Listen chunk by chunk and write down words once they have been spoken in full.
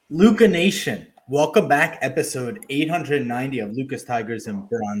Luca Nation, welcome back. Episode 890 of Lucas Tigers and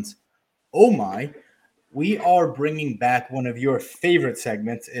Bronze. Oh my, we are bringing back one of your favorite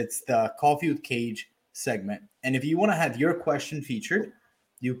segments. It's the Coffee with Cage segment. And if you want to have your question featured,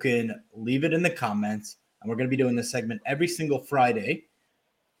 you can leave it in the comments. And we're going to be doing this segment every single Friday.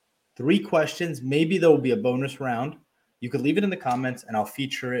 3 questions. Maybe there will be a bonus round. You could leave it in the comments and I'll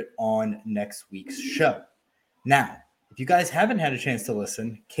feature it on next week's show. Now, if you guys haven't had a chance to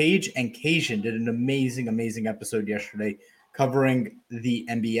listen, Cage and Cajun did an amazing episode yesterday covering the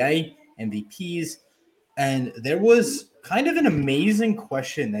NBA, MVPs, and there was kind of an amazing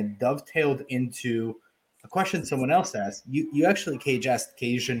question that dovetailed into a question someone else asked. You actually, Cage, asked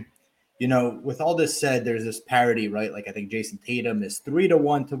Cajun, with all this said, there's this parity, right? Like I think Jason Tatum is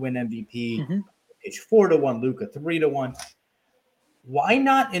 3-1 to win MVP, Cage 4-1, Luka 3-1. Why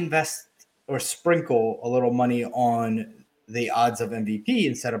not invest or sprinkle a little money on the odds of MVP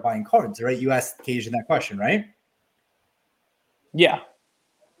instead of buying cards, right? You asked Cajun that question, right? Yeah.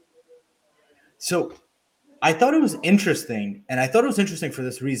 So I thought it was interesting, and I thought it was interesting for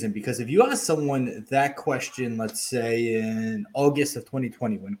this reason, because if you ask someone that question, let's say in August of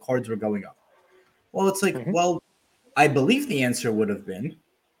 2020 when cards were going up, well, it's like, well, I believe the answer would have been,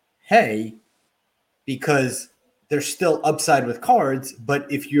 hey, because there's still upside with cards, but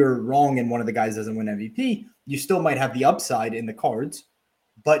if you're wrong and one of the guys doesn't win MVP, you still might have the upside in the cards,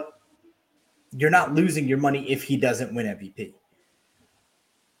 but you're not losing your money if he doesn't win MVP.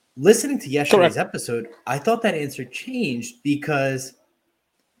 Listening to yesterday's episode, I thought that answer changed because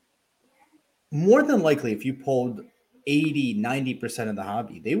more than likely, if you polled 80, 90% of the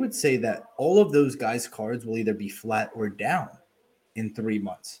hobby, they would say that all of those guys' cards will either be flat or down in 3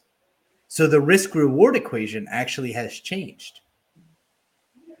 months. So the risk-reward equation actually has changed.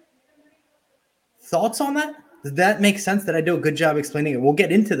 Thoughts on that? Does that make sense? Did I do a good job explaining it? We'll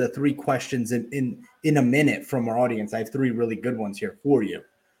get into the 3 questions in a minute from our audience. I have 3 really good ones here for you.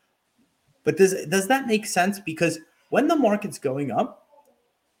 But does that make sense? Because when the market's going up,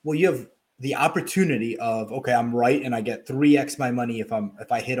 well, you have the opportunity of, okay, I'm right and I get 3x my money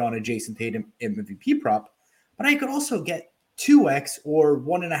if I hit on a Jason Tatum MVP prop, but I could also get 2x or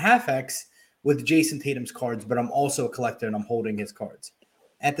 1.5x with Jason Tatum's cards, but I'm also a collector and I'm holding his cards.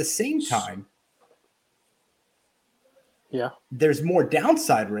 At the same time, there's more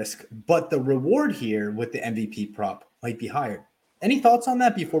downside risk, but the reward here with the MVP prop might be higher. Any thoughts on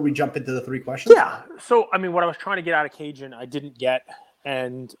that before we jump into the 3 questions? Yeah. So, I mean, what I was trying to get out of Cajun, I didn't get,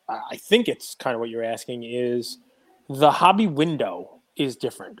 and I think it's kind of what you're asking is the hobby window is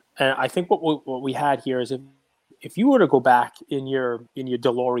different. And I think what we had here is if you were to go back in your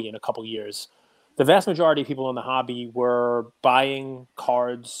DeLorean a couple years, the vast majority of people in the hobby were buying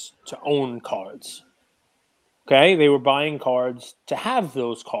cards to own cards. Okay, they were buying cards to have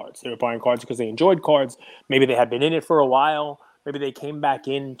those cards. They were buying cards because they enjoyed cards. Maybe they had been in it for a while. Maybe they came back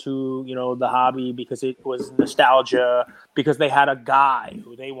into, the hobby because it was nostalgia, because they had a guy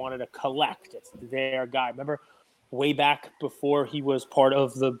who they wanted to collect. It's their guy. Remember, way back before he was part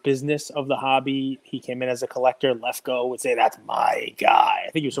of the business of the hobby, he came in as a collector. Lefko would say, "That's my guy."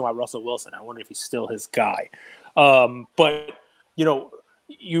 I think he was talking about Russell Wilson. I wonder if he's still his guy. But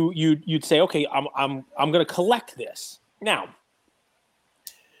you'd say, okay, I'm going to collect this. Now,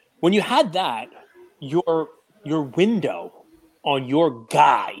 when you had that, your window on your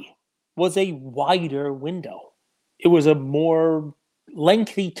guy was a wider window. It was a more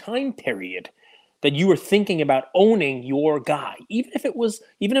lengthy time period that you were thinking about owning your guy, even if it was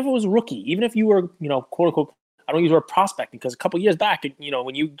rookie, even if you were, quote unquote, I don't use the word prospecting because a couple of years back,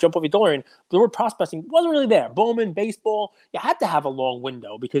 when you jump over DeLorean, the word prospecting wasn't really there. Bowman, baseball, you had to have a long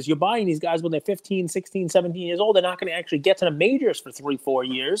window because you're buying these guys when they're 15, 16, 17 years old. They're not going to actually get to the majors for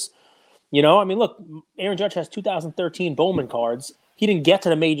 3-4 years. I mean, look, Aaron Judge has 2013 Bowman cards. He didn't get to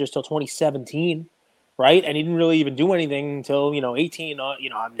the majors till 2017, right? And he didn't really even do anything until, 18,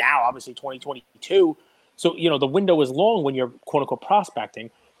 now obviously 2022. So, the window is long when you're quote unquote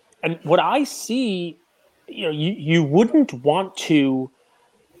prospecting. And what I see, you wouldn't want to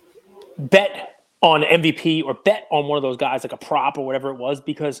bet on MVP or bet on one of those guys like a prop or whatever it was,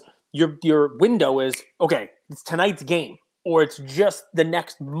 because your window is, okay, it's tonight's game or it's just the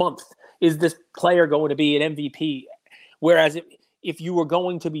next month. Is this player going to be an MVP? Whereas if you were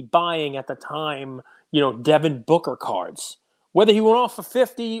going to be buying at the time, Devin Booker cards, whether he went off for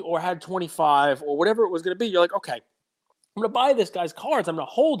 50 or had 25 or whatever it was going to be, you're like, okay, I'm going to buy this guy's cards. I'm going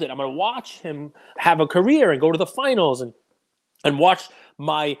to hold it. I'm going to watch him have a career and go to the finals and watch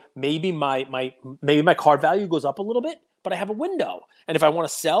maybe my card value goes up a little bit, but I have a window. And if I want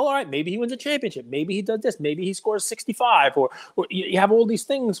to sell, all right, maybe he wins a championship. Maybe he does this. Maybe he scores 65. Or you have all these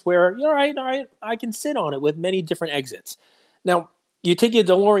things where, all right, I can sit on it with many different exits. Now, you take your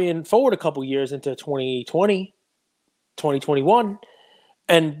DeLorean forward a couple years into 2020, 2021,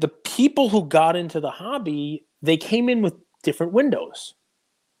 and the people who got into the hobby, they came in with different windows.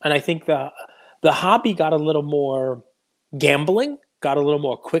 And I think the hobby got a little more gambling, got a little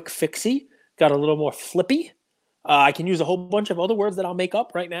more quick fixy, got a little more flippy. I can use a whole bunch of other words that I'll make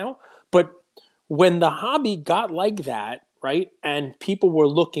up right now. But when the hobby got like that, right, and people were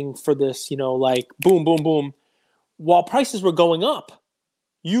looking for this, like boom, boom, boom, while prices were going up,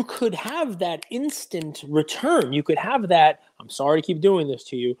 you could have that instant return. You could have that, I'm sorry to keep doing this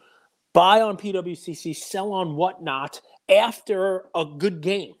to you, buy on PWCC, sell on whatnot after a good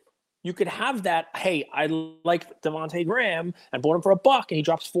game. You could have that, hey, I like Devontae Graham and bought him for $1 and he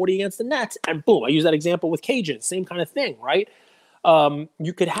drops 40 against the Nets, and boom, I use that example with Cajun, same kind of thing, right?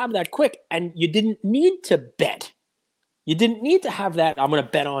 You could have that quick, and you didn't need to bet. You didn't need to have that, I'm going to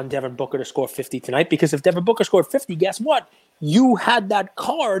bet on Devin Booker to score 50 tonight, because if Devin Booker scored 50, guess what? You had that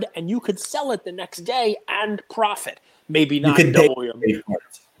card and you could sell it the next day and profit. Maybe not double your money.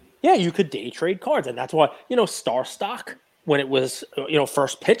 Yeah, you could day trade cards. And that's why, Star Stock, when it was,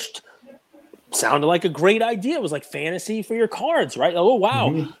 first pitched, sounded like a great idea. It was like fantasy for your cards, right? Oh, wow.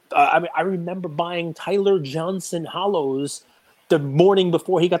 Mm-hmm. I remember buying Tyler Johnson hollows the morning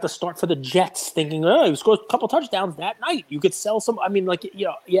before he got the start for the Jets, thinking, he scored a couple touchdowns that night. You could sell some. I mean,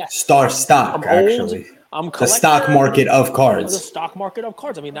 yes. Star Stock, actually. The stock market of cards. The stock market of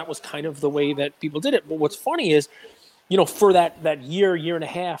cards. I mean, that was kind of the way that people did it. But what's funny is, for that year and a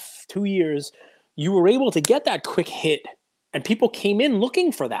half, 2 years, you were able to get that quick hit, and people came in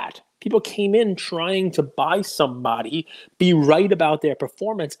looking for that. People came in trying to buy somebody, be right about their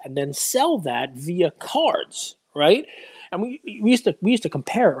performance, and then sell that via cards, right? And we used to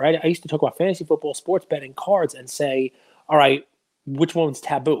compare it, right? I used to talk about fantasy football, sports betting, cards, and say, all right, which one's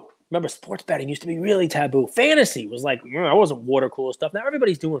taboo? Remember, sports betting used to be really taboo. Fantasy was like, that wasn't water cooler stuff. Now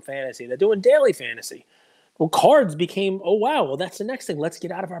everybody's doing fantasy. They're doing daily fantasy. Well, cards became, oh, wow, well, that's the next thing. Let's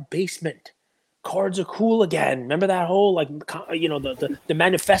get out of our basement. Cards are cool again. Remember that whole, the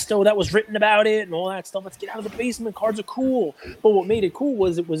manifesto that was written about it and all that stuff? Let's get out of the basement. Cards are cool. But what made it cool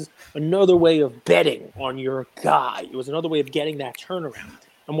was it was another way of betting on your guy. It was another way of getting that turnaround.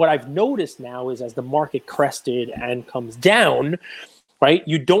 And what I've noticed now is as the market crested and comes down, right,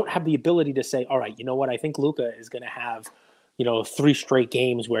 you don't have the ability to say, all right, you know what? I think Luka is going to have, 3 straight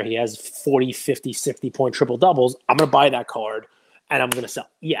games where he has 40, 50, 60-point triple-doubles. I'm going to buy that card. And I'm going to sell.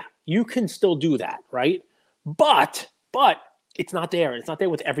 Yeah, you can still do that, right? But it's not there. It's not there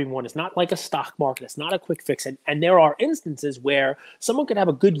with everyone. It's not like a stock market. It's not a quick fix. And there are instances where someone could have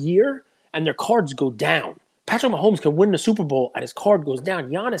a good year and their cards go down. Patrick Mahomes can win the Super Bowl and his card goes down.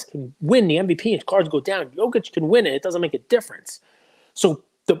 Giannis can win the MVP and his cards go down. Jokic can win it. It doesn't make a difference. So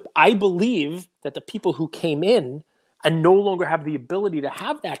I believe that the people who came in and no longer have the ability to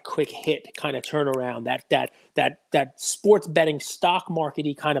have that quick hit kind of turnaround, that sports betting stock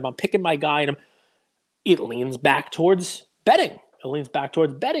market-y kind of, I'm picking my guy, and it leans back towards betting. It leans back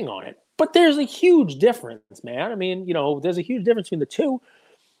towards betting on it. But there's a huge difference, man. I mean, there's a huge difference between the two.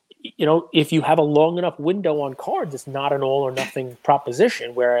 If you have a long enough window on cards, it's not an all or nothing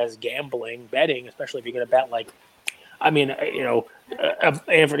proposition, whereas gambling, betting, especially if you're going to bet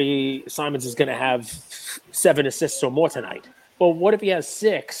Anthony Simons is going to have 7 assists or more tonight. Well, what if he has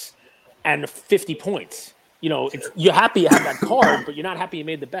 6 and 50 points? You're happy you have that card, but you're not happy you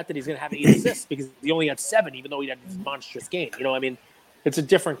made the bet that he's going to have 8 assists because he only had 7, even though he had this monstrous game. It's a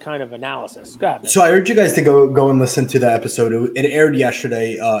different kind of analysis. Go ahead, man. So I urge you guys to go and listen to the episode. It aired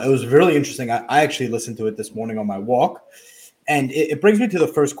yesterday. It was really interesting. I actually listened to it this morning on my walk. And it brings me to the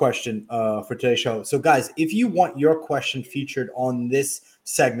first question for today's show. So, guys, if you want your question featured on this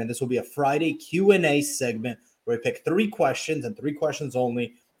segment, this will be a Friday Q&A segment where we pick 3 questions and 3 questions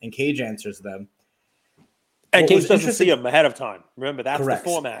only, and Cage answers them. And Cage doesn't see them ahead of time. Remember, that's correct. The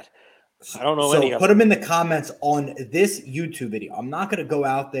format. I don't know any of them. So put them in the comments on this YouTube video. I'm not going to go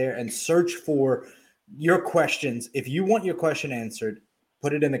out there and search for your questions. If you want your question answered,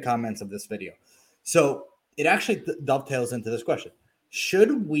 put it in the comments of this video. So it actually dovetails into this question.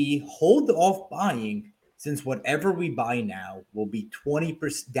 Should we hold off buying since whatever we buy now will be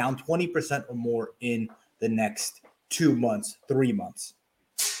 20% down 20% or more in the next 2 months, 3 months?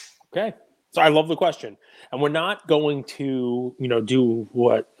 Okay. So I love the question. And we're not going to, do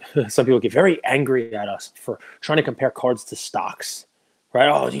what some people get very angry at us for trying to compare cards to stocks. Right?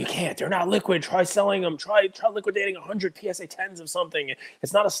 Oh, you can't. They're not liquid. Try selling them. Try liquidating 100 PSA 10s of something.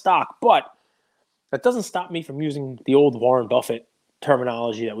 It's not a stock. But that doesn't stop me from using the old Warren Buffett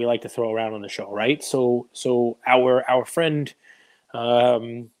terminology that we like to throw around on the show, right? So our friend,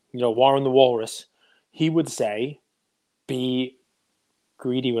 Warren the Walrus, he would say, be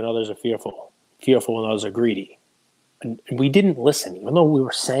greedy when others are fearful when others are greedy. And we didn't listen, even though we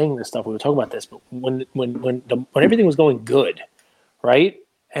were saying this stuff, we were talking about this, but when everything was going good, right?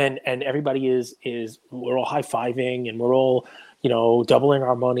 And everybody is we're all high-fiving and we're all, doubling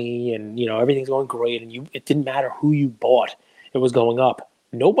our money and, everything's going great. And it didn't matter who you bought. It was going up.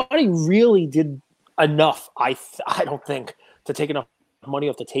 Nobody really did enough, I don't think, to take enough money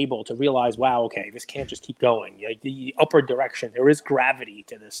off the table to realize, wow, okay, this can't just keep going. Like the upward direction, there is gravity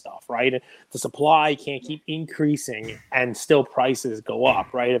to this stuff, right? The supply can't keep increasing and still prices go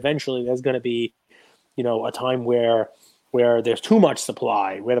up, right? Eventually, there's going to be, a time where there's too much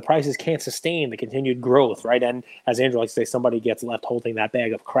supply, where the prices can't sustain the continued growth, right? And as Andrew likes to say, somebody gets left holding that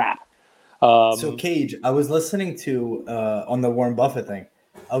bag of crap. So Cage, I was listening to on the Warren Buffett thing.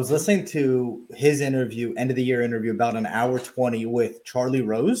 I was listening to his interview, end of the year interview, about an hour 20 with Charlie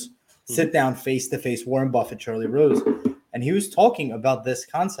Rose. Sit down face to face, Warren Buffett, Charlie Rose, and he was talking about this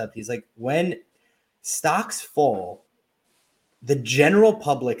concept. He's like, when stocks fall, the general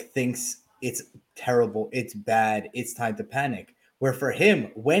public thinks it's terrible, it's bad, it's time to panic. Where for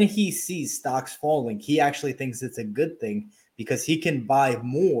him, when he sees stocks falling, he actually thinks it's a good thing because he can buy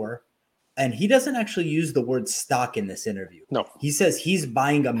more. And he doesn't actually use the word stock in this interview. No. He says he's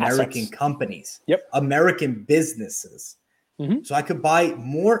buying American companies, American businesses. Mm-hmm. So I could buy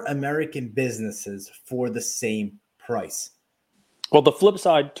more American businesses for the same price. Well, the flip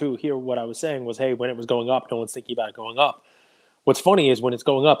side to hear what I was saying was, hey, when it was going up, no one's thinking about it going up. What's funny is when it's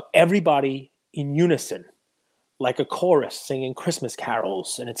going up, everybody in unison, like a chorus singing Christmas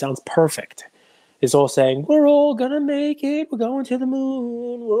carols, and it sounds perfect, is all saying, we're all going to make it. We're going to the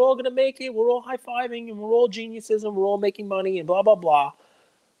moon. We're all going to make it. We're all high-fiving, and we're all geniuses, and we're all making money, and blah, blah, blah.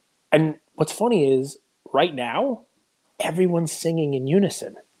 And what's funny is right now, everyone's singing in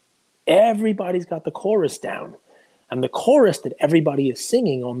unison. Everybody's got the chorus down. And the chorus that everybody is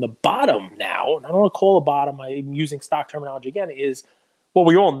singing on the bottom now, and I don't want to call the bottom, I'm using stock terminology again, is, well,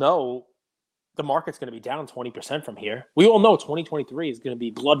 we all know the market's going to be down 20% from here. We all know 2023 is going to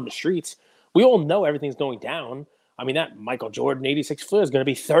be blood in the streets. We all know everything's going down. I mean, that Michael Jordan 86 Fleer is going to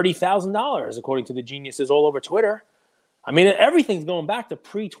be $30,000, according to the geniuses all over Twitter. I mean, everything's going back to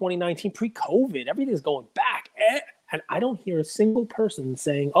pre-2019, pre-COVID. Everything's going back. And I don't hear a single person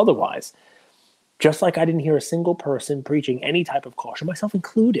saying otherwise. Just like I didn't hear a single person preaching any type of caution, myself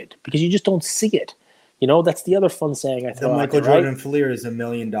included, because you just don't see it. That's the other fun saying I throw The Michael out there, Jordan right? Fleer is $1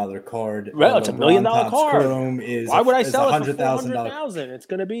 million card. Well, it's $1 million card. Chrome is Why would I sell it for $100,000? $400,000? It's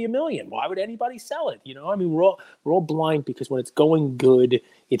going to be $1 million. Why would anybody sell it? I mean, we're all blind because when it's going good,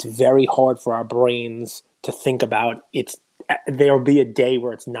 it's very hard for our brains to think about there'll be a day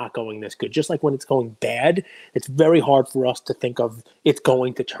where it's not going this good. Just like when it's going bad, it's very hard for us to think of it's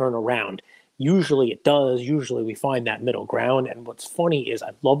going to turn around. Usually it does. Usually we find that middle ground. And what's funny is I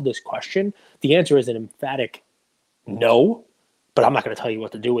love this question. The answer is an emphatic no, but I'm not going to tell you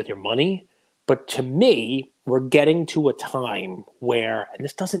what to do with your money. But to me, we're getting to a time where, and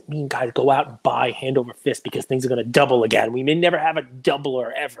this doesn't mean guys go out and buy hand over fist because things are going to double again. We may never have a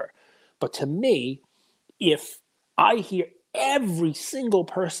doubler ever. But to me, if I hear every single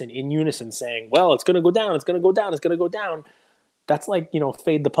person in unison saying, well, it's going to go down, it's going to go down, it's going to go down, that's like,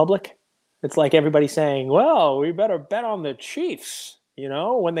 fade the public. It's like everybody saying, well, we better bet on the Chiefs,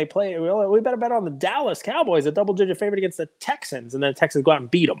 when they play. Well, we better bet on the Dallas Cowboys, a double-digit favorite against the Texans, and then the Texans go out and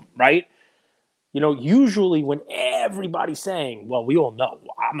beat them, right? Usually when everybody's saying, well, we all know,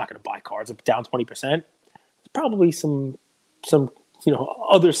 I'm not going to buy cards, it's down 20%, there's probably some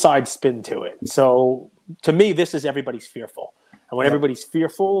other side spin to it. So to me, this is everybody's fearful. And when everybody's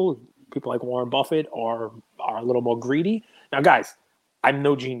fearful, people like Warren Buffett are a little more greedy. Now, guys, I'm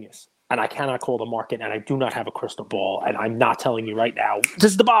no genius. And I cannot call the market, and I do not have a crystal ball, and I'm not telling you right now,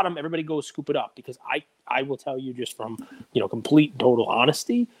 this is the bottom, everybody go scoop it up, because I will tell you just from, complete total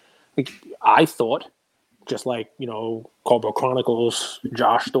honesty, I thought, just like, Cobra Chronicles,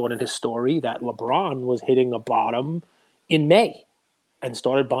 Josh thought in his story, that LeBron was hitting the bottom in May and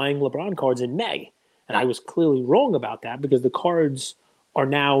started buying LeBron cards in May. And I was clearly wrong about that because the cards are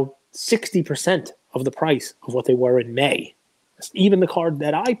now 60% of the price of what they were in May. Even the card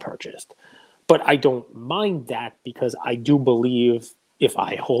that I purchased. But I don't mind that because I do believe if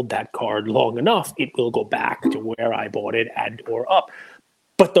I hold that card long enough, it will go back to where I bought it and or up.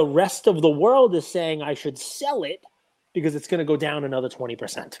 But the rest of the world is saying I should sell it because it's going to go down another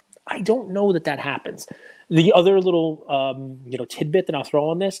 20%. I don't know that happens. The other little tidbit that I'll throw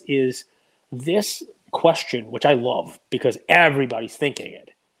on this is this question, which I love because everybody's thinking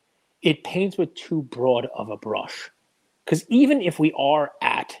it, it paints with too broad of a brush. Because even if we are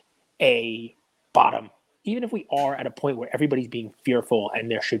at a bottom, even if we are at a point where everybody's being fearful and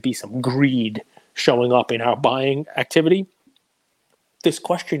there should be some greed showing up in our buying activity, this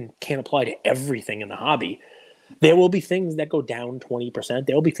question can't apply to everything in the hobby. There will be things that go down 20%.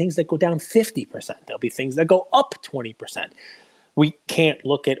 There will be things that go down 50%. There'll be things that go up 20%. We can't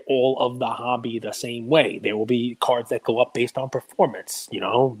look at all of the hobby the same way. There will be cards that go up based on performance. You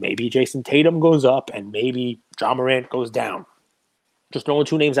know, maybe Jason Tatum goes up and maybe Ja Morant goes down. Just throwing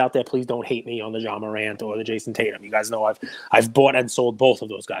two names out there. Please don't hate me on the Ja Morant or the Jason Tatum. You guys know I've bought and sold both of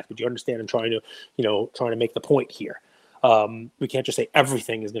those guys, but you understand I'm trying to make the point here. We can't just say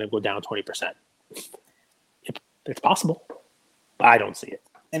everything is going to go down 20%. It's possible, but I don't see it.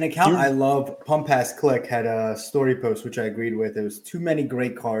 An account I love, Pump Pass Click, had a story post, which I agreed with. There was too many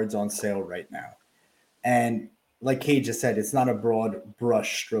great cards on sale right now. And like Cade just said, it's not a broad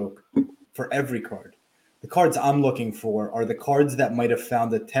brush stroke for every card. The cards I'm looking for are the cards that might have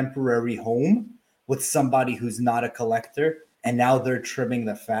found a temporary home with somebody who's not a collector, and now they're trimming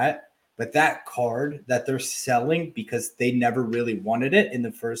the fat. But that card that they're selling because they never really wanted it in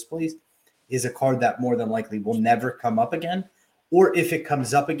the first place is a card that more than likely will never come up again. Or if it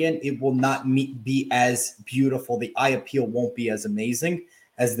comes up again, it will not be as beautiful. The eye appeal won't be as amazing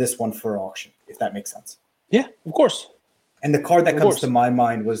as this one for auction, if that makes sense. Yeah, of course. And the card that comes to my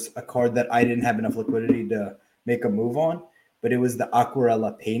mind was a card that I didn't have enough liquidity to make a move on, but it was the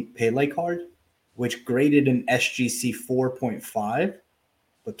Aquarella Pele card, which graded an SGC 4.5.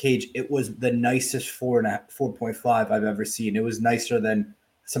 But Cage, it was the nicest 4.5 I've ever seen. It was nicer than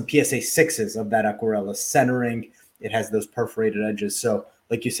some PSA 6s of that Aquarella centering. It has those perforated edges. So,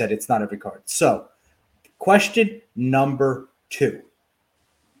 like you said, it's not every card. So, question number 2.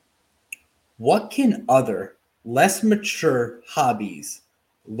 What can other less mature hobbies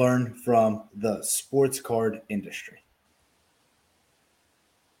learn from the sports card industry?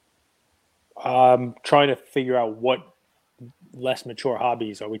 I'm trying to figure out what less mature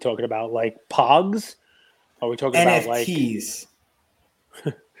hobbies. Are we talking about like Pogs? Are we talking NFTs? About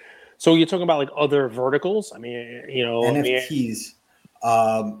like so you're talking about like other verticals? I mean, you know, NFTs,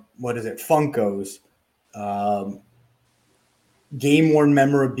 what is it? Funkos, game-worn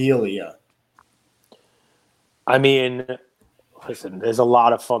memorabilia. I mean, listen, there's a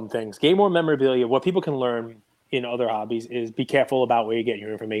lot of fun things. Game-worn memorabilia, what people can learn in other hobbies is be careful about where you get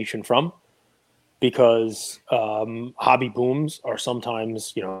your information from, because hobby booms are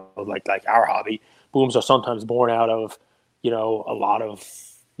sometimes, you know, like our hobby booms are sometimes born out of, you know, a lot of,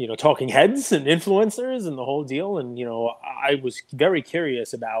 you know, talking heads and influencers and the whole deal. And, you know, I was very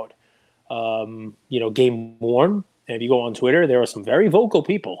curious about, you know, Game Worn. And if you go on Twitter, there are some very vocal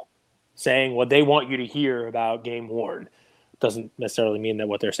people saying what they want you to hear about Game Worn. Doesn't necessarily mean that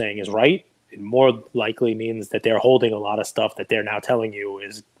what they're saying is right. It more likely means that they're holding a lot of stuff that they're now telling you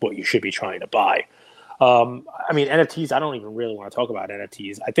is what you should be trying to buy. I mean, NFTs, I don't even really want to talk about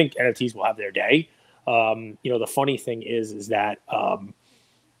NFTs. I think NFTs will have their day. You know, the funny thing is that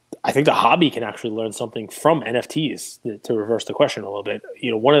I think the hobby can actually learn something from NFTs. To reverse the question a little bit, you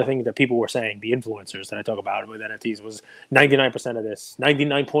know, one of the things that people were saying, the influencers that I talk about with NFTs, was 99% of this,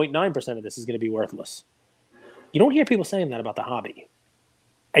 99.9% of this is going to be worthless. You don't hear people saying that about the hobby.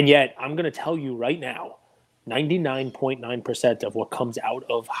 And yet, I'm going to tell you right now, 99.9% of what comes out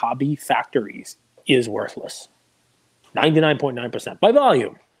of hobby factories is worthless. 99.9% by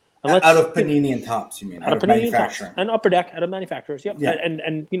volume. Out of Panini and Topps, you mean? Out of Panini and Topps. And Upper Deck, out of manufacturers, yep. Yeah.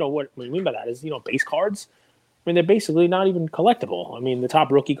 And you know, what we mean by that is, you know, base cards, I mean, they're basically not even collectible. I mean, the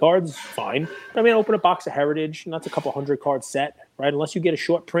top rookie cards, fine. But I mean, open a box of Heritage, and that's a couple hundred card set, right? Unless you get a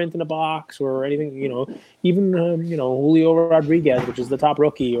short print in a box or anything, you know, even, you know, Julio Rodriguez, which is the top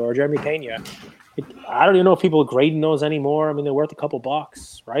rookie, or Jeremy Pena. I don't even know if people are grading those anymore. I mean, they're worth a couple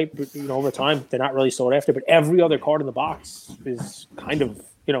bucks, right? But, you know, over time, they're not really sought after. But every other card in the box is kind of,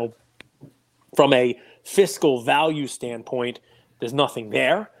 you know, from a fiscal value standpoint, there's nothing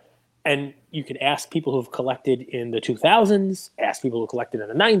there. And you can ask people who've collected in the 2000s, ask people who collected in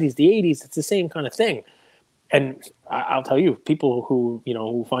the 90s, the 80s. It's the same kind of thing. And I'll tell you, people who, you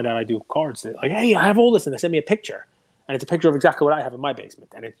know, who find out I do cards, they're like, hey, I have all this, and they send me a picture. And it's a picture of exactly what I have in my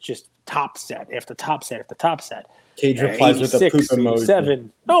basement. And it's just top set after top set after top set. Cage replies with a poop emoji.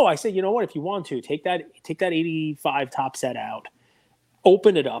 7. No, I say, you know what? If you want to, take that 85 top set out,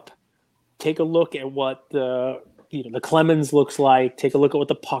 open it up, take a look at what the Clemens looks like. Take a look at what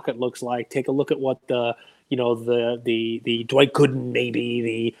the Pocket looks like. Take a look at what the Dwight Gooden,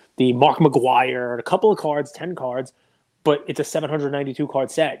 maybe the Mark McGuire, a couple of cards, 10 cards. but it's a 792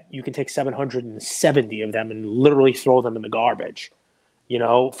 card set. You can take 770 of them and literally throw them in the garbage.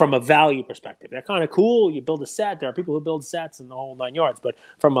 From a value perspective, they're kind of cool. You build a set. There are people who build sets in the whole 9 yards, but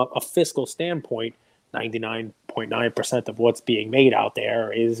from a fiscal standpoint, 99.9% of what's being made out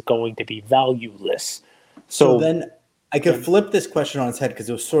there is going to be valueless. So then I could flip this question on its head because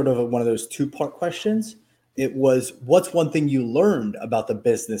it was sort of one of those two-part questions. It was, what's one thing you learned about the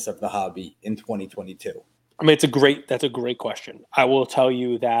business of the hobby in 2022? I mean, that's a great question. I will tell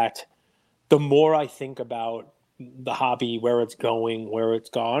you that the more I think about the hobby, where it's going, where it's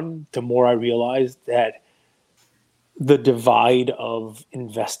gone, the more I realize that the divide of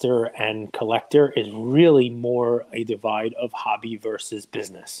investor and collector is really more a divide of hobby versus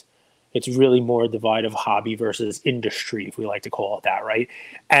business. It's really more a divide of hobby versus industry, if we like to call it that, right?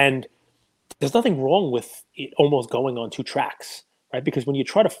 And there's nothing wrong with it almost going on two tracks, right? Because when you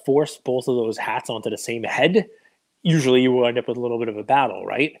try to force both of those hats onto the same head, usually you will end up with a little bit of a battle,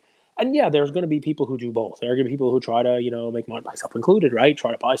 right? And yeah, there's going to be people who do both. There are going to be people who try to, make money, myself included, right?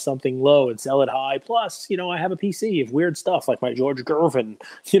 Try to buy something low and sell it high. Plus, I have a PC of weird stuff like my George Gervin,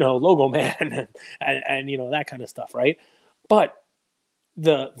 Logo Man and that kind of stuff, right? But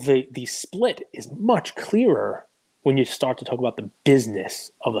the split is much clearer when you start to talk about the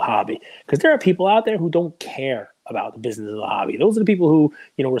business of the hobby, because there are people out there who don't care about the business of the hobby. Those are the people who,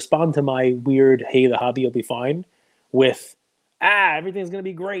 respond to my weird, hey, the hobby will be fine with, everything's going to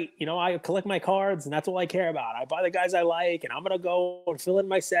be great. I collect my cards and that's all I care about. I buy the guys I like and I'm going to go and fill in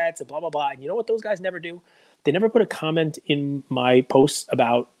my sets and blah, blah, blah. And you know what those guys never do? They never put a comment in my posts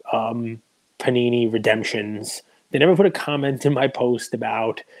about Panini redemptions. They never put a comment in my post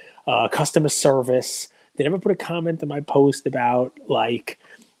about customer service. They never put a comment in my post about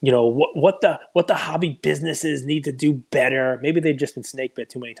what the hobby businesses need to do better. Maybe they've just been snake bit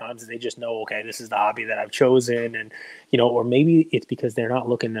too many times and they just know, okay, this is the hobby that I've chosen. And, or maybe it's because they're not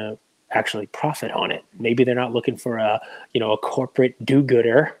looking to actually profit on it. Maybe they're not looking for a corporate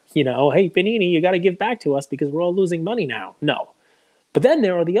do-gooder, hey, Panini, you got to give back to us because we're all losing money now. No. But then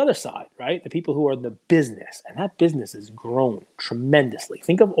there are the other side, right? The people who are in the business, and that business has grown tremendously.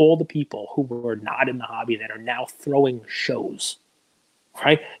 Think of all the people who were not in the hobby that are now throwing shows.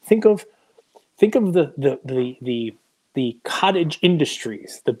 Right? Think of the cottage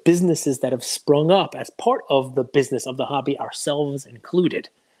industries, the businesses that have sprung up as part of the business of the hobby, ourselves included.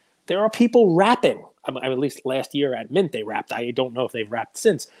 There are people rapping. At least last year at Mint they rapped. I don't know if they've rapped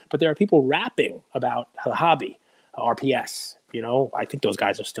since, but there are people rapping about the hobby, RPS. I think those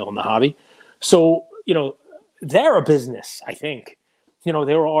guys are still in the hobby. So they're a business. I think.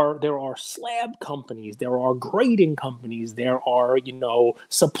 There are slab companies, there are grading companies, there are,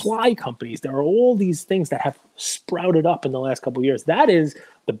 supply companies. There are all these things that have sprouted up in the last couple of years. That is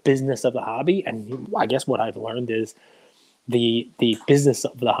the business of the hobby. And I guess what I've learned is the business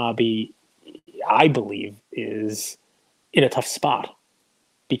of the hobby, I believe, is in a tough spot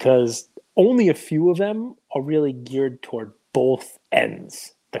because only a few of them are really geared toward both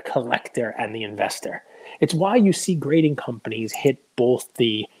ends, the collector and the investor. It's why you see grading companies hit both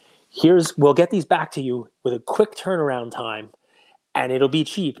we'll get these back to you with a quick turnaround time and it'll be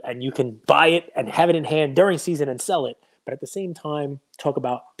cheap and you can buy it and have it in hand during season and sell it. But at the same time, talk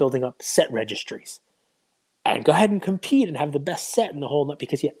about building up set registries and go ahead and compete and have the best set in the whole,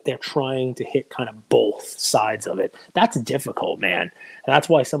 because they're trying to hit kind of both sides of it. That's difficult, man. And that's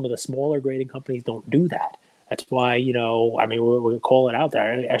why some of the smaller grading companies don't do that. That's why, we'll call it out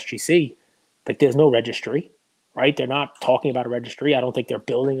there, SGC. Like there's no registry, right? They're not talking about a registry. I don't think they're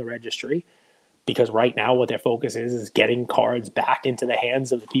building a registry because right now what their focus is getting cards back into the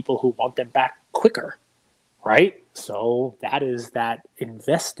hands of the people who want them back quicker, right? So that is that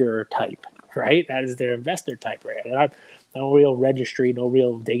investor type, right? That is their investor type, right? And no real registry, no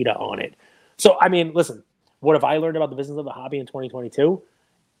real data on it. So, listen, what have I learned about the business of the hobby in 2022?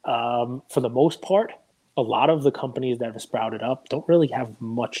 For the most part, a lot of the companies that have sprouted up don't really have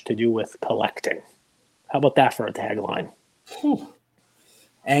much to do with collecting. How about that for a tagline?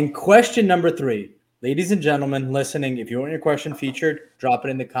 And question number 3. Ladies and gentlemen listening, if you want your question featured, drop it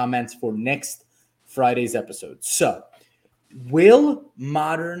in the comments for next Friday's episode. So, will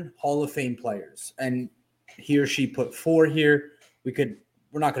modern Hall of Fame players, and he or she put 4 here,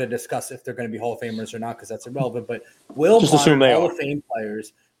 we're not going to discuss if they're going to be Hall of Famers or not because that's irrelevant, but will just modern Hall of Fame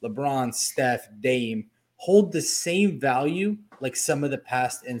players, LeBron, Steph, Dame, hold the same value like some of the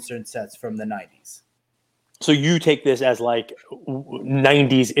past insert sets from the 90s? So you take this as like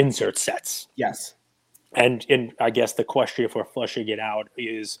 90s insert sets. Yes. And I guess the question, if we're fleshing it out,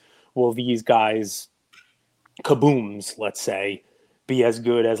 is will these guys, kabooms, let's say, be as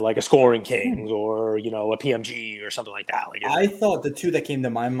good as like a Scoring Kings or, you know, a PMG or something like that. Like, I thought the two that came to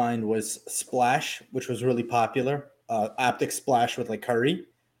my mind was Splash, which was really popular. Aptic Splash with like Curry.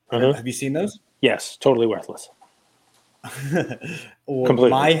 Have you seen those? Yes, totally worthless. Or Completely.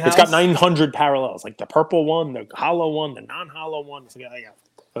 My House. It's got 900 parallels, like the purple one, the hollow one, the non-hollow one. It's like,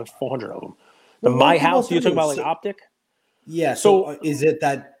 there's 400 of them. The My House, you're talking about like Optic? Yeah. So is it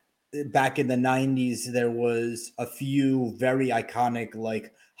that back in the 90s, there was a few very iconic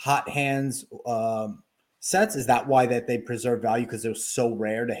like Hot Hands sets? Is that why that they preserve value, because it was so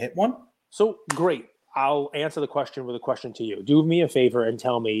rare to hit one? So great. I'll answer the question with a question to you. Do me a favor and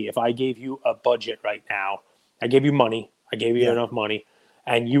tell me, if I gave you a budget right now, I gave you money, I gave you enough money,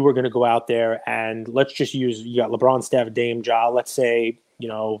 and you were going to go out there and let's just use, you got LeBron, Steph, Dame, Ja, let's say, you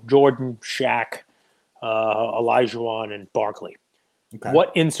know, Jordan, Shaq, Olajuwon, and Barkley. Okay.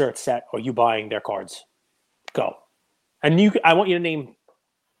 What insert set are you buying their cards? Go. And I want you to name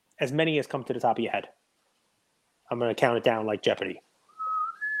as many as come to the top of your head. I'm going to count it down like Jeopardy.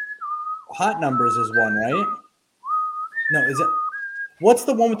 Hot Numbers is one, right? No, is it? What's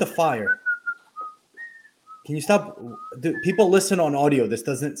the one with the fire? Can you stop? Dude, people listen on audio. This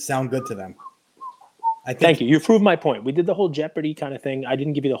doesn't sound good to them. Thank you. You proved my point. We did the whole Jeopardy kind of thing. I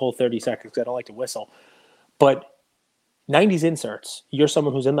didn't give you the whole 30 seconds because I don't like to whistle. But 90s inserts, you're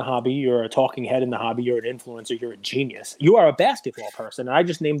someone who's in the hobby. You're a talking head in the hobby. You're an influencer. You're a genius. You are a basketball person. And I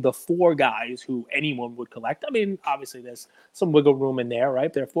just named the 4 guys who anyone would collect. I mean, obviously, there's some wiggle room in there,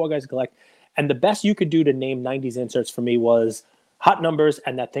 right? There are 4 guys to collect. And the best you could do to name 90s inserts for me was Hot Numbers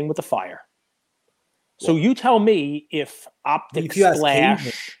and that thing with the fire. So you tell me if Optic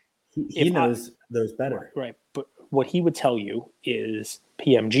Splash... He knows those better. Right. But what he would tell you is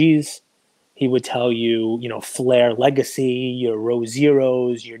PMGs. He would tell you, you know, Flair Legacy, your row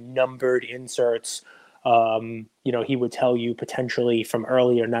zeros, your numbered inserts. You know, he would tell you potentially from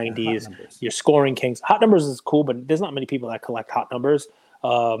earlier 90s, your Scoring Kings. Hot Numbers is cool, but there's not many people that collect Hot Numbers. You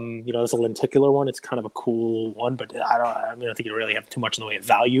know, there's a lenticular one. It's kind of a cool one, but I don't think you really have too much in the way of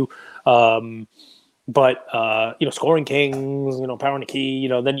value. But, you know, Scoring Kings, you know, Power and the Key, you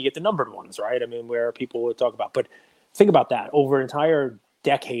know, then you get the numbered ones, right? I mean, where people would talk about, but think about that over an entire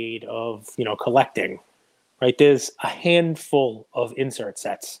decade of, you know, collecting, right? There's a handful of insert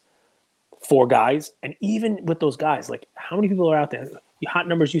sets for guys. And even with those guys, like how many people are out there? Hot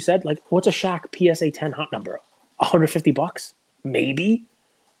Numbers, you said, like what's a Shaq PSA 10 hot number? $150, maybe,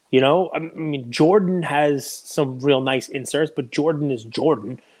 you know? I mean, Jordan has some real nice inserts, but Jordan is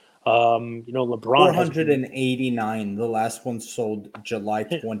Jordan. You know, LeBron 489. The last one sold July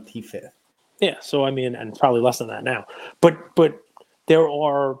 25th. Yeah, so I mean, and probably less than that now. But there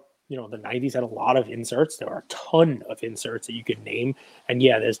are, you know, the 90s had a lot of inserts. There are a ton of inserts that you could name. And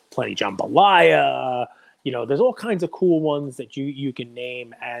yeah, there's plenty. Jambalaya, you know, there's all kinds of cool ones that you can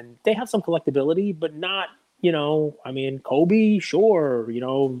name. And they have some collectability, but not, you know, I mean, Kobe, sure. You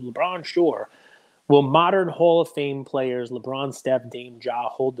know, LeBron, sure. Will modern Hall of Fame players, LeBron, Steph, Dame, Ja,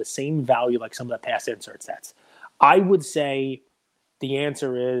 hold the same value like some of the past insert sets? I would say the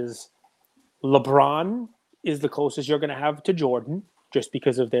answer is LeBron is the closest you're going to have to Jordan just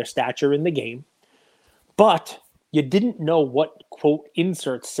because of their stature in the game. But you didn't know what, quote,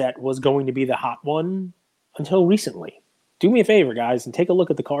 insert set was going to be the hot one until recently. Do me a favor, guys, and take a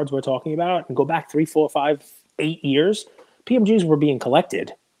look at the cards we're talking about and go back 3, 4, 5, 8 years. PMGs were being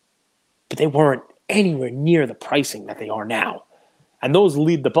collected, but they weren't anywhere near the pricing that they are now. And those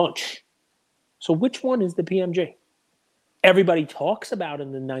lead the bunch. So which one is the PMG? Everybody talks about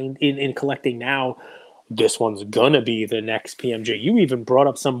in collecting now, this one's gonna be the next PMG. You even brought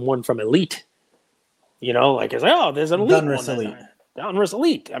up someone from Elite. You know, like it's like, oh, there's an Elite Donruss Elite. Donruss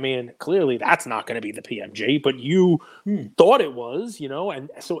Elite. I mean, clearly that's not going to be the PMG, but you thought it was, you know. And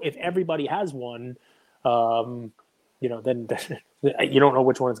so if everybody has one, you know, then you don't know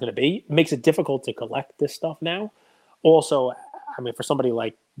which one it's going to be. It makes it difficult to collect this stuff now. Also, I mean, for somebody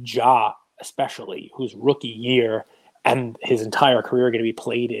like Ja, especially, whose rookie year and his entire career are going to be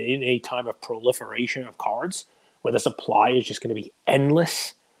played in a time of proliferation of cards, where the supply is just going to be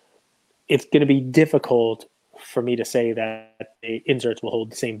endless, it's going to be difficult for me to say that the inserts will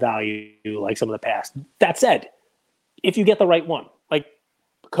hold the same value like some of the past. That said, if you get the right one, like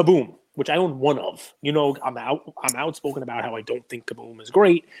Kaboom, which I own one of, you know, I'm outspoken about how I don't think Kaboom is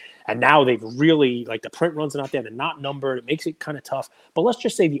great. And now they've really, like, the print runs are not there. They're not numbered. It makes it kind of tough. But let's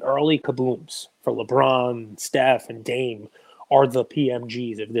just say the early Kabooms for LeBron, Steph, and Dame are the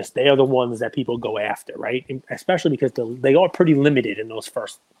PMGs of this. They are the ones that people go after, right? And especially because they are pretty limited in those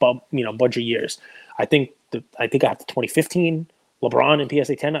first, bunch of years. I think I have the 2015 LeBron in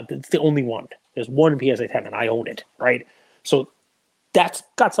PSA 10. It's the only one. There's one in PSA 10, and I own it, right? So that's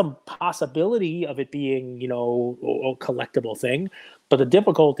got some possibility of it being, a collectible thing. But the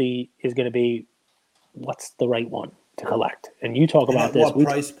difficulty is going to be, what's the right one to collect? And you talk about at this. what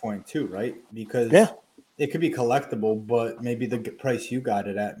price point too, right? Because it could be collectible, but maybe the price you got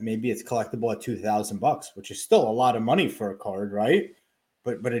it at, maybe it's collectible at $2,000, which is still a lot of money for a card, right?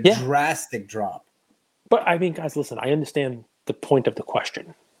 But a drastic drop. But I mean, guys, listen, I understand the point of the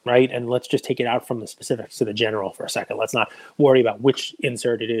question, right? And let's just take it out from the specifics to the general for a second. Let's not worry about which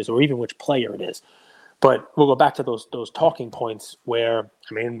insert it is or even which player it is. But we'll go back to those talking points where,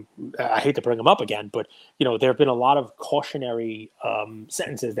 I mean, I hate to bring them up again, but, there have been a lot of cautionary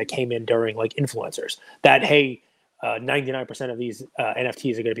sentences that came in during, like, influencers that, hey, 99% of these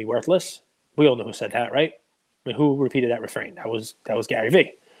NFTs are going to be worthless. We all know who said that, right? I mean, who repeated that refrain? That was Gary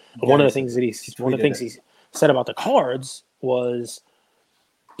Vee. One of the things he said about the cards was,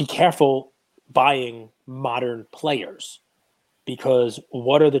 be careful buying modern players, because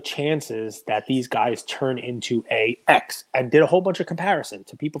what are the chances that these guys turn into a X? And did a whole bunch of comparison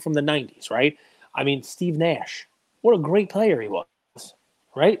to people from the 90s, right? I mean, Steve Nash, what a great player he was,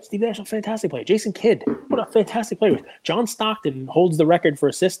 right? Steve Nash, a fantastic player. Jason Kidd, what a fantastic player. John Stockton holds the record for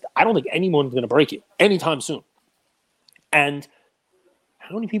assists. I don't think anyone's going to break it anytime soon. And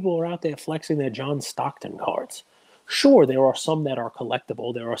how many people are out there flexing their John Stockton cards? Sure, there are some that are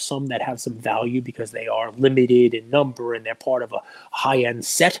collectible. There are some that have some value because they are limited in number and they're part of a high-end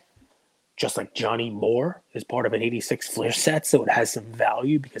set, just like Johnny Moore is part of an 86 Flair set, so it has some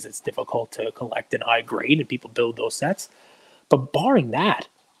value because it's difficult to collect in high grade and people build those sets. But barring that,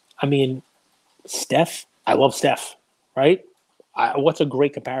 I mean, Steph, I love Steph, right? What's a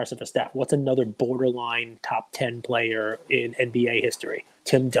great comparison for Steph? What's another borderline top 10 player in NBA history?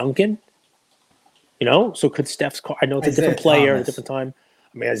 Tim Duncan? So could Steph's card, I know it's a different player at a different time.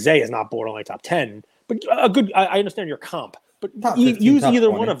 I mean, Isaiah is not borderline top 10, but a good, I understand your comp, but use either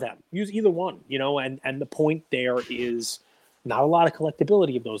 20. One of them. Use either one, and the point there is not a lot of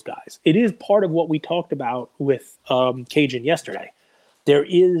collectability of those guys. It is part of what we talked about with Cajun yesterday. There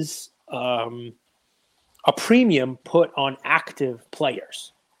is a premium put on active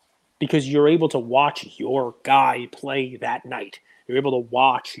players because you're able to watch your guy play that night. You're able to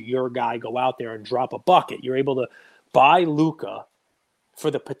watch your guy go out there and drop a bucket. You're able to buy Luka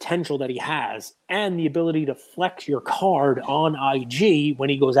for the potential that he has and the ability to flex your card on IG when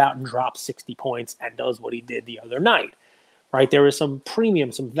he goes out and drops 60 points and does what he did the other night, right? There is some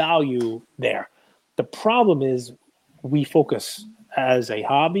premium, some value there. The problem is we focus as a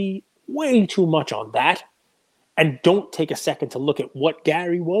hobby way too much on that and don't take a second to look at what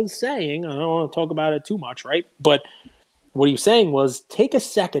Gary was saying. I don't want to talk about it too much, right? But what he was saying was, take a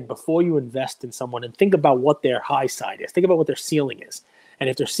second before you invest in someone and think about what their high side is. Think about what their ceiling is. And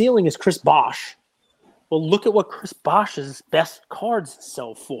if their ceiling is Chris Bosh, well, look at what Chris Bosh's best cards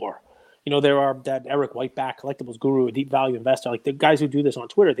sell for. There are that Eric Whiteback, Collectibles Guru, a deep value investor, like the guys who do this on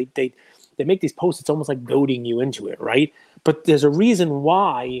Twitter, they make these posts. It's almost like goading you into it, right? But there's a reason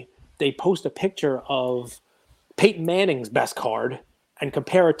why they post a picture of Peyton Manning's best card and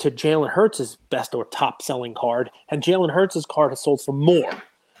compare it to Jalen Hurts' best or top-selling card, and Jalen Hurts' card has sold for more.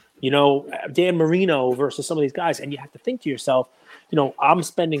 Dan Marino versus some of these guys, and you have to think to yourself, I'm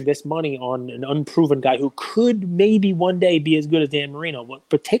spending this money on an unproven guy who could maybe one day be as good as Dan Marino,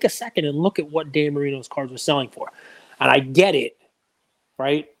 but take a second and look at what Dan Marino's cards were selling for. And I get it,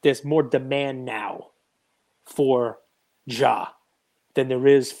 right? There's more demand now for Ja than there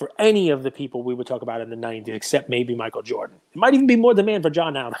is for any of the people we would talk about in the 90s, except maybe Michael Jordan. It might even be more demand for Ja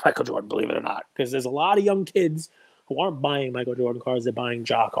now than Michael Jordan, believe it or not, because there's a lot of young kids who aren't buying Michael Jordan cards, they're buying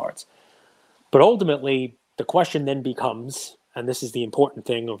Ja cards. But ultimately, the question then becomes, and this is the important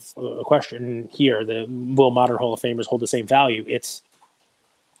thing of a question here, will modern Hall of Famers hold the same value? It's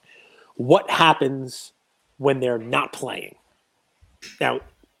what happens when they're not playing? Now,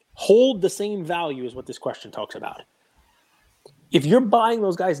 hold the same value is what this question talks about. If you're buying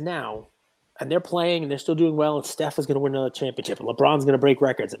those guys now and they're playing and they're still doing well and Steph is going to win another championship and LeBron's going to break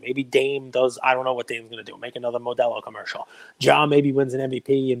records and maybe Dame does, I don't know what Dame's going to do, make another Modelo commercial. Ja maybe wins an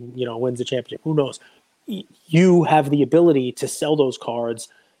MVP and, wins a championship. Who knows? You have the ability to sell those cards.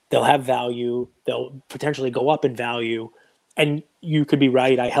 They'll have value. They'll potentially go up in value. And you could be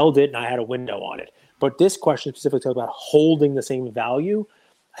right. I held it and I had a window on it. But this question specifically talks about holding the same value.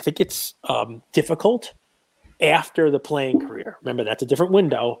 I think it's difficult after the playing career. Remember, that's a different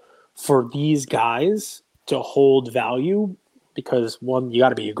window for these guys to hold value because, one, you got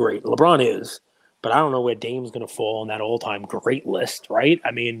to be great. LeBron is, but I don't know where Dame's going to fall on that all-time great list, right?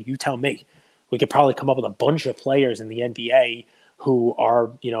 I mean, you tell me. We could probably come up with a bunch of players in the NBA who are,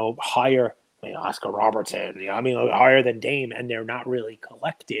 higher Oscar Robertson, higher than Dame, and they're not really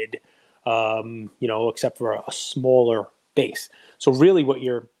collected, except for a smaller base. So really what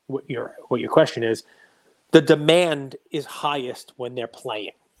your question is, the demand is highest when they're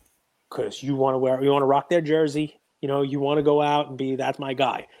playing, because you want to rock their jersey, you want to go out and be, that's my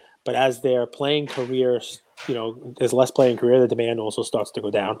guy. But as their playing careers, there's less playing career, the demand also starts to go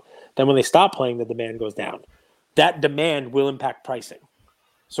down. Then when they stop playing, the demand goes down. That demand will impact pricing.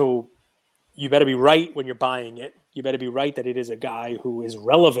 So you better be right when you're buying it. You better be right that it is a guy who is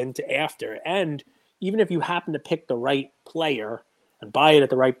relevant after. And even if you happen to pick the right player and buy it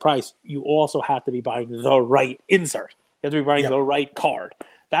at the right price, you also have to be buying the right insert. You have to be buying the right card.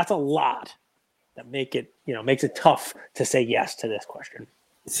 That's a lot that makes it tough to say yes to this question.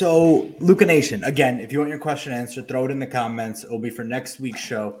 So, Luca Nation, again, if you want your question answered, throw it in the comments. It'll be for next week's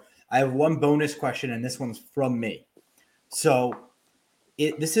show. I have one bonus question, and this one's from me. So,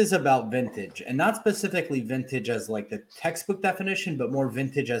 this is about vintage, and not specifically vintage as like the textbook definition, but more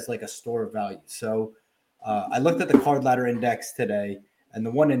vintage as like a store of value. So, I looked at the Card Ladder Index today, and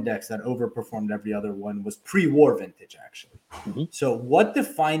the one index that overperformed every other one was pre-war vintage, actually. Mm-hmm. So, what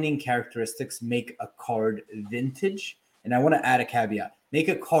defining characteristics make a card vintage? And I want to add a caveat. Make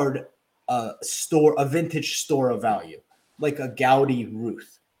a card a vintage store of value, like a Gaudy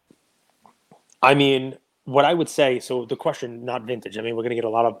Ruth. I mean, what I would say, so the question, not vintage. I mean, we're going to get a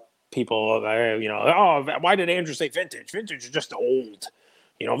lot of people, why did Andrew say vintage? Vintage is just old.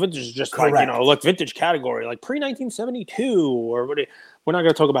 Vintage is just Correct. Like, vintage category, like pre-1972 or what. We're not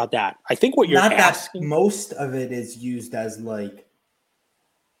going to talk about that. I think what you're asking. Most of it is used as like,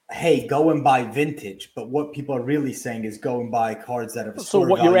 hey, go and buy vintage. But what people are really saying is go and buy cards that have a store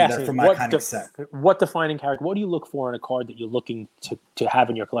value that are from my kind of set. What defining character? What do you look for in a card that you're looking to have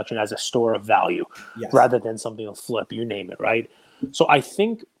in your collection as a store of value, rather than something to flip? You name it, right? So I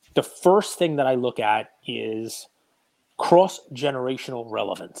think the first thing that I look at is cross-generational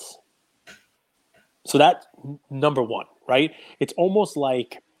relevance. So that's number one, right? It's almost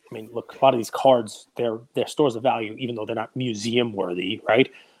like, look, a lot of these cards, they're stores of value, even though they're not museum worthy,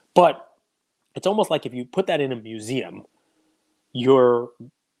 right? But it's almost like if you put that in a museum, your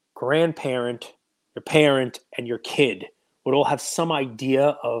grandparent, your parent, and your kid would all have some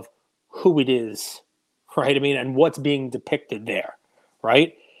idea of who it is, right? And what's being depicted there,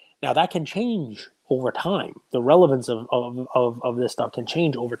 right? Now, that can change over time. The relevance of this stuff can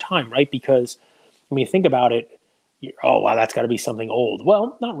change over time, right? Because when you think about it, that's got to be something old.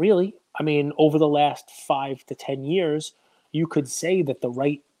 Well, not really. Over the last 5 to 10 years, you could say that the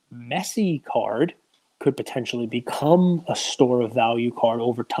right Messi card could potentially become a store of value card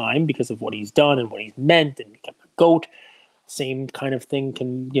over time because of what he's done and what he's meant and become a GOAT. Same kind of thing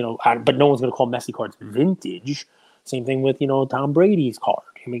can, but no one's going to call Messi cards vintage. Same thing with, Tom Brady's card.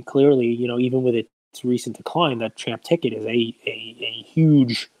 Clearly, even with its recent decline, that champ ticket is a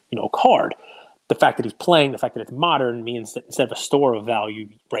huge, card. The fact that he's playing, the fact that it's modern means that instead of a store of value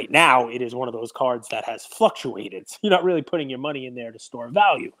right now, it is one of those cards that has fluctuated. So you're not really putting your money in there to store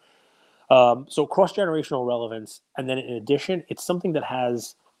value. So cross-generational relevance. And then in addition, it's something that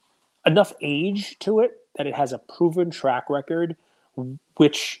has enough age to it that it has a proven track record,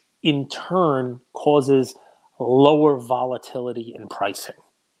 which in turn causes lower volatility in pricing,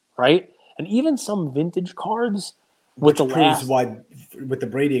 right? And even some vintage cards, with the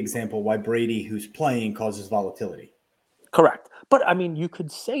Brady example, why Brady, who's playing, causes volatility. Correct. But you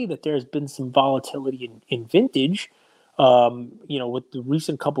could say that there's been some volatility in vintage, with the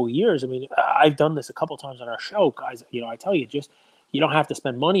recent couple of years. I've done this a couple of times on our show, guys. I tell you, you don't have to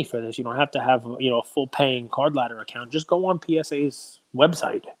spend money for this. You don't have to have, a full paying Card Ladder account. Just go on PSA's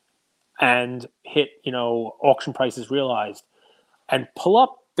website and hit, auction prices realized and pull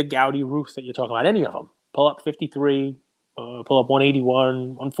up the Gaudy Ruth that you're talking about, any of them. Pull up 53, pull up 181,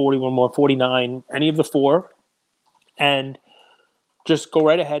 141, 149, any of the four, and just go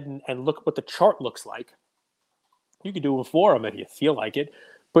right ahead and look at what the chart looks like. You could do it for them if you feel like it,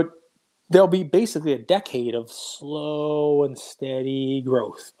 but there'll be basically a decade of slow and steady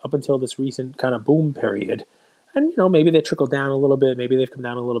growth up until this recent kind of boom period. And, maybe they trickle down a little bit, maybe they've come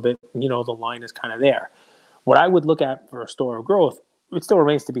down a little bit, the line is kind of there. What I would look at for a store of growth, it still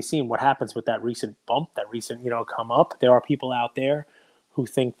remains to be seen what happens with that recent bump, that recent, come up. There are people out there who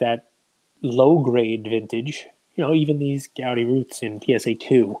think that low-grade vintage, even these Gaudy Ruths in PSA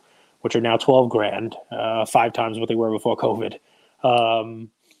 2, which are now $12,000, 5 times what they were before COVID,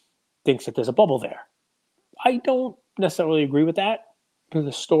 thinks that there's a bubble there. I don't necessarily agree with that, because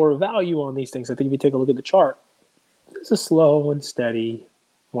the store of value on these things, I think if you take a look at the chart, it's a slow and steady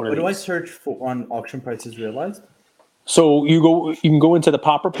one of these. What do I search for on auction prices realized? So you can go into the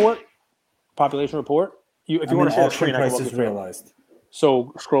Pop Report. population report. If you I'm want in to share the auction screen, I can walk you prices through. realized.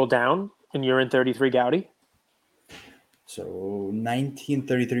 So scroll down, and you're in 33 Gaudi. So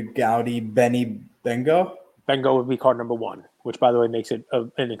 1933 Gaudi Benny Bengo. Bengo would be card number 1, which, by the way, makes it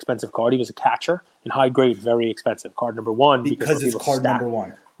an expensive card. He was a catcher in high grade, very expensive. Card number 1 Because it's card number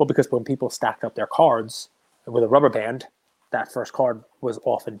 1. Well, because when people stacked up their cards with a rubber band, that first card was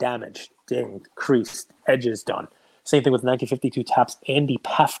often damaged, dinged, creased, edges done. Same thing with 1952 Topps Andy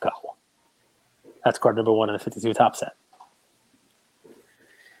Pafko. That's card number 1 in the 52 Topps set.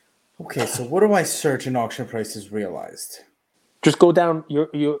 Okay, so what do I search in auction prices realized? Just go down.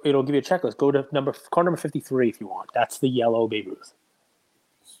 It'll give you a checklist. Go to card number 53 if you want. That's the yellow Babe Ruth.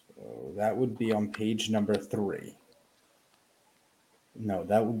 So that would be on page number 3. No,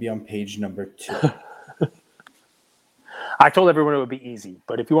 that would be on page number 2. I told everyone it would be easy,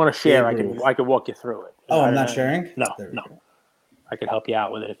 but if you want to share, I can walk you through it. Oh, I'm not sharing? No. I could help you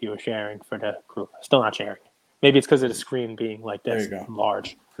out with it if you were sharing for the group. Still not sharing. Maybe it's because of the screen being like this,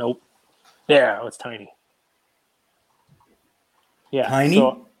 large. Nope. There, it's tiny. Yeah. Tiny?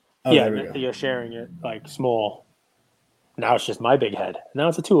 So, there we go. You're sharing it like small. Now it's just my big head. Now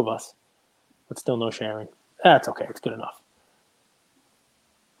it's the two of us, but still no sharing. That's okay. It's good enough.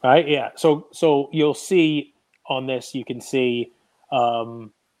 All right. Yeah. So you'll see on this, you can see,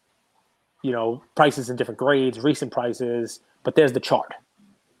 prices in different grades, recent prices, but there's the chart,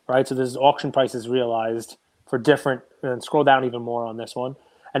 right? So there's auction prices realized for different, and scroll down even more on this one.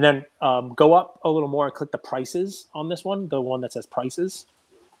 And then go up a little more and click the prices on this one, the one that says prices.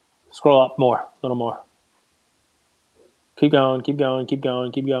 Scroll up more, a little more. Keep going.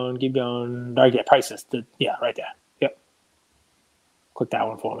 Right, yeah, prices. Right there. Yep. Click that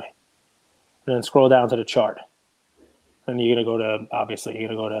one for me. And then scroll down to the chart. And you're going to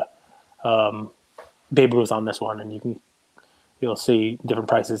go to Babe Ruth on this one, and you'll see different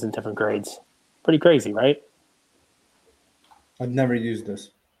prices and different grades. Pretty crazy, right? I've never used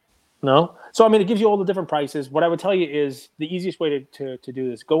this. No? So, it gives you all the different prices. What I would tell you is the easiest way to do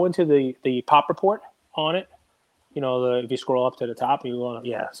this, go into the pop report on it. If you scroll up to the top,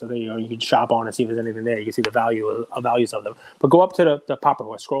 so there you go. You can shop on and see if there's anything there. You can see the values of them. But go up to the pop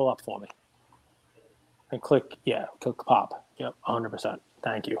report. Scroll up for me. And click pop. Yep, 100%.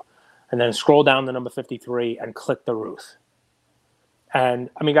 Thank you. And then scroll down to number 53 and click the Ruth. And,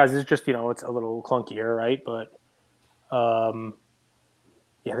 guys, this is just, it's a little clunkier, right? But,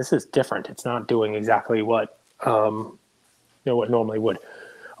 this is different. It's not doing exactly what what normally would.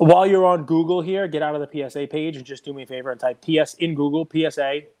 While you're on Google here, get out of the PSA page and just do me a favor and type PS in Google,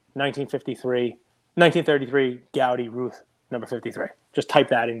 PSA 1933 Gaudi Ruth number 53. Just type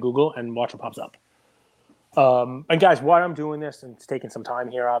that in Google and watch what pops up. And guys, why I'm doing this, and it's taking some time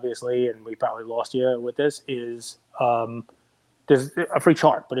here, obviously, and we probably lost you with this, is there's a free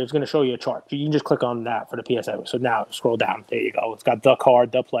chart, but it's going to show you a chart. You can just click on that for the PSA. So now scroll down. There you go. It's got the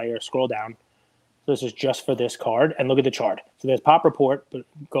card, the player. Scroll down. So this is just for this card, and look at the chart. So there's pop report, but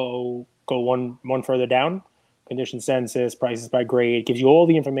go one further down. Condition census, prices by grade, gives you all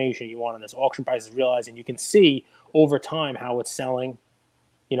the information you want on this. Auction prices realized, and you can see over time how it's selling,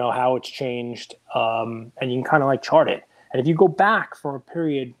 how it's changed, and you can kind of chart it. And if you go back for a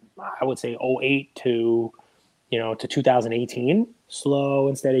period, I would say 08 to 2018, slow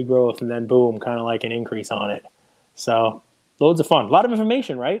and steady growth, and then boom, kind of like an increase on it. So loads of fun. A lot of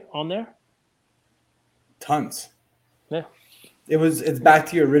information, right, on there? Tons. Yeah. It's back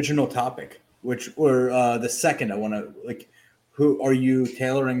to your original topic, or the second I want to, who are you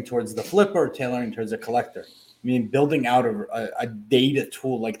tailoring towards, the flipper or tailoring towards a collector? Building out a data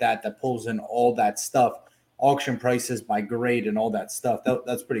tool like that pulls in all that stuff, auction prices by grade and all that stuff.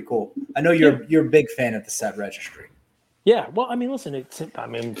 That's pretty cool. I know you're a big fan of the set registry. Yeah, well, listen,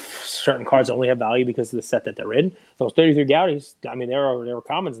 certain cards only have value because of the set that they're in. Those 33 Gaudis, there are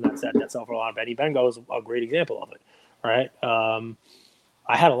commons in that set that sell for a lot. Benny Bengo is a great example of it, right?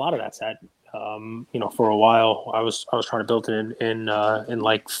 I had a lot of that set. For a while, I was trying to build it in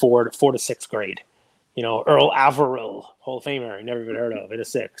 4 to 6th grade. Earl Averill, Hall of Famer, I never even heard of. In a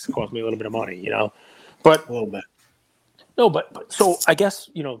 6, cost me a little bit of money. But a little bit. No, but so I guess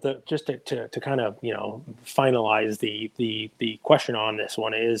just to kind of finalize the question on this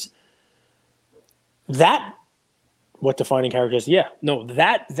one is that what defining characters? Yeah, no,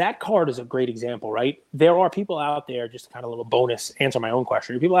 that card is a great example, right? There are people out there, just kind of a little bonus answer my own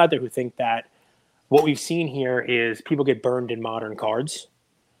question. There are people out there who think that what we've seen here is people get burned in modern cards,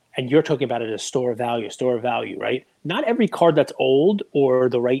 and you're talking about it as store of value, right? Not every card that's old or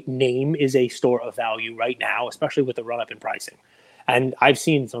the right name is a store of value right now, especially with the run-up in pricing. And I've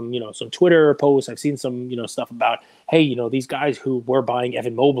seen some, some Twitter posts. I've seen some, stuff about, hey, these guys who were buying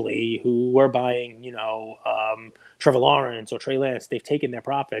Evan Mobley, who were buying, Trevor Lawrence or Trey Lance, they've taken their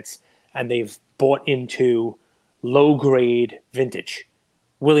profits and they've bought into low grade vintage.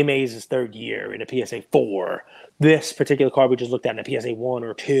 Willie Mays' third year in a PSA 4. This particular card we just looked at in a PSA 1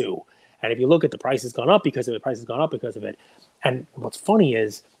 or 2. And if you look at the price has gone up because of it, price has gone up because of it. And what's funny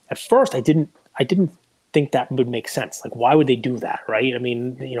is at first I didn't think that would make sense. Like, why would they do that, right? I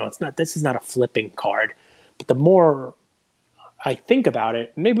mean, this is not a flipping card. But the more I think about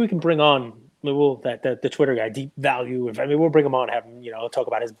it, maybe we can bring on the Twitter guy, Deep Value. We'll bring him on, have him, talk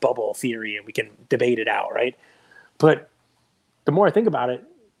about his bubble theory, and we can debate it out, right? But the more I think about it,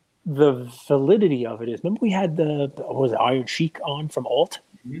 the validity of it is, remember we had Iron Sheik on from Alt,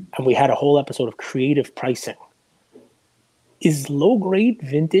 and we had a whole episode of creative pricing. Is low grade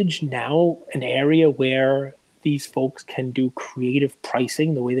vintage now an area where these folks can do creative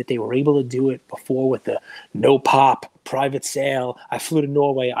pricing the way that they were able to do it before with the no pop private sale? I flew to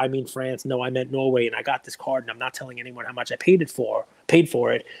Norway. I mean France. No, I meant Norway, and I got this card, and I'm not telling anyone how much I paid for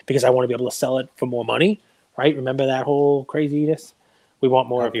it because I want to be able to sell it for more money. Right? Remember that whole craziness? We want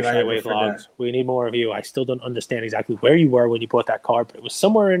more of you, Shyway Vlogs. We need more of you. I still don't understand exactly where you were when you bought that card, but it was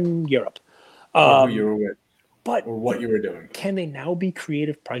somewhere in Europe. Who you were with. But or what you were doing. Can they now be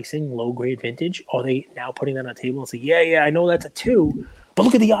creative pricing low grade vintage? Are they now putting that on the table and say, yeah, I know that's a 2, but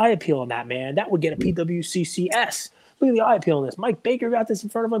look at the eye appeal on that, man. That would get a PWCCS. Look at the eye appeal on this. Mike Baker got this in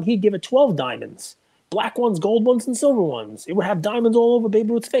front of him. He'd give it 12 diamonds. Black ones, gold ones, and silver ones. It would have diamonds all over Babe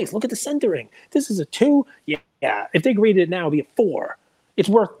Ruth's face. Look at the centering. This is a 2. Yeah. If they graded it now, it'd be a 4. It's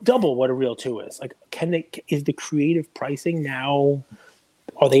worth double what a real 2 is. Like, is the creative pricing now?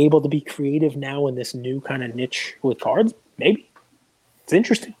 Are they able to be creative now in this new kind of niche with cards? Maybe. It's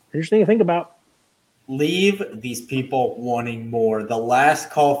interesting. Interesting to think about. Leave these people wanting more. The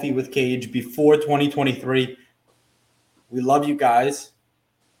last Coffee with Cage before 2023. We love you guys.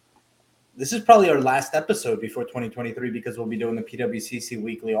 This is probably our last episode before 2023 because we'll be doing the PWCC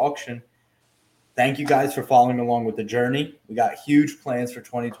weekly auction. Thank you guys for following along with the journey. We got huge plans for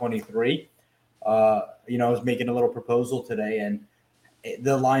 2023. I was making a little proposal today, and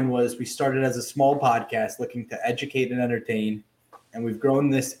the line was, we started as a small podcast looking to educate and entertain, and we've grown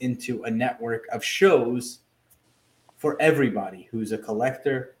this into a network of shows for everybody who's a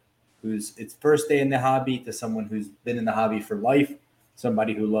collector, who's its first day in the hobby, to someone who's been in the hobby for life,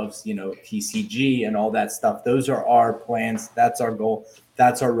 somebody who loves, TCG and all that stuff. Those are our plans. That's our goal.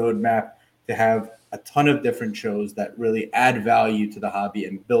 That's our roadmap, to have a ton of different shows that really add value to the hobby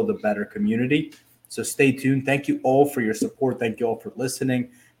and build a better community. So stay tuned. Thank you all for your support. Thank you all for listening,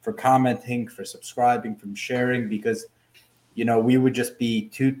 for commenting, for subscribing, for sharing, because, we would just be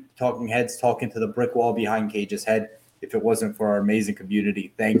two talking heads talking to the brick wall behind Cage's head if it wasn't for our amazing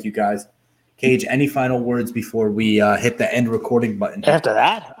community. Thank you, guys. Cage, any final words before we hit the end recording button? After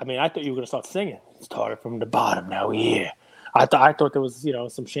that, I thought you were going to start singing. Started from the bottom, now we're here. I thought there was,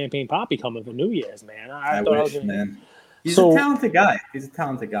 some champagne poppy coming for New Year's, man. I wish, man. He's a talented guy.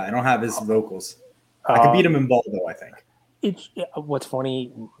 I don't have his vocals. I could beat him in ball, though, I think. What's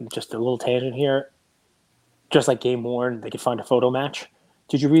funny, just a little tangent here, just like Game Worn, they could find a photo match.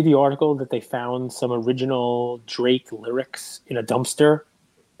 Did you read the article that they found some original Drake lyrics in a dumpster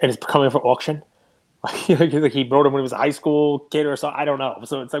and it's coming for auction? Like he wrote them when he was a high school kid or something. I don't know.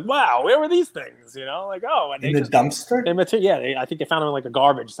 So it's like, wow, where were these things? And in the dumpster? I think they found them in like a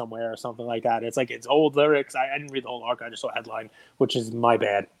garbage somewhere or something like that. It's like, it's old lyrics. I didn't read the whole article. I just saw a headline, which is my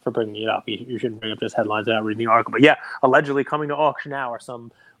bad for bringing it up. You shouldn't bring up just headlines without reading the article. But yeah, allegedly coming to auction now are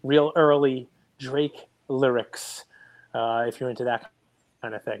some real early Drake lyrics, if you're into that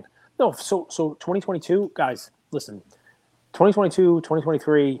kind of thing. No, so 2022, guys, listen. 2022,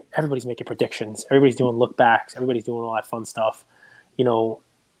 2023, everybody's making predictions. Everybody's doing look backs. Everybody's doing all that fun stuff. We'll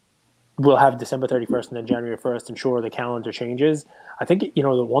have December 31st and then January 1st, and sure, the calendar changes. I think,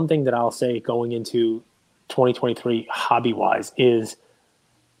 the one thing that I'll say going into 2023 hobby-wise is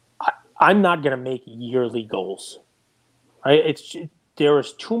I'm not going to make yearly goals. Right? There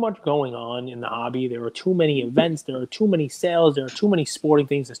is too much going on in the hobby. There are too many events. There are too many sales. There are too many sporting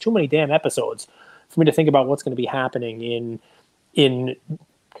things. There's too many damn episodes for me to think about what's going to be happening in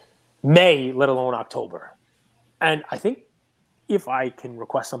May, let alone October. And I think if I can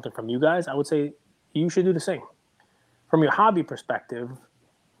request something from you guys, I would say you should do the same. From your hobby perspective,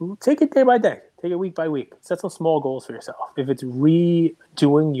 take it day by day. Take it week by week. Set some small goals for yourself. If it's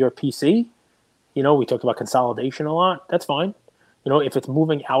redoing your PC, we talked about consolidation a lot. That's fine. If it's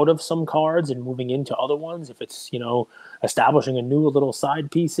moving out of some cards and moving into other ones, if it's, establishing a new little side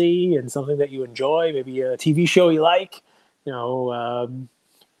PC and something that you enjoy, maybe a TV show you like, do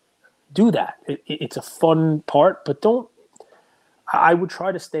that. It's a fun part, but I would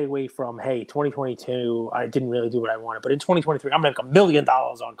try to stay away from, hey, 2022, I didn't really do what I wanted, but in 2023, I'm going to make $1 million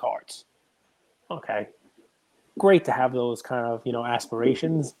on cards. Okay. Great to have those kind of,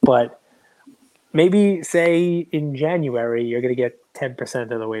 aspirations, but maybe say in January, you're going to get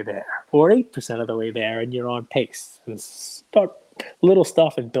 10% of the way there or 8% of the way there, and you're on pace and start little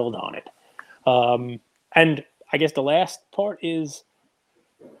stuff and build on it. And I guess the last part is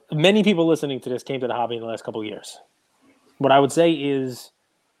many people listening to this came to the hobby in the last couple of years. What I would say is,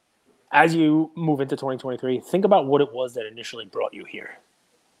 as you move into 2023, think about what it was that initially brought you here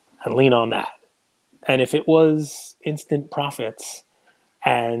and lean on that. And if it was instant profits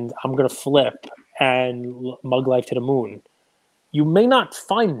and I'm going to flip and mug life to the moon, you may not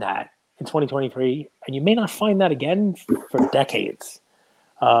find that in 2023, and you may not find that again for decades.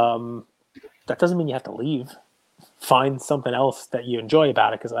 That doesn't mean you have to leave. Find something else that you enjoy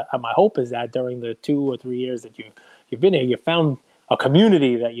about it, because my hope is that during the 2 or 3 years that you've been here, you found a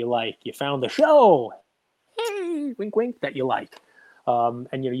community that you like. You found a show, hey, wink, wink, that you like.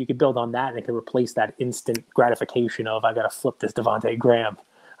 And you can build on that, and it can replace that instant gratification of, I got to flip this Devontae Graham.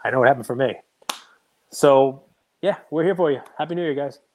 I know what happened for me. So, yeah, we're here for you. Happy New Year, guys.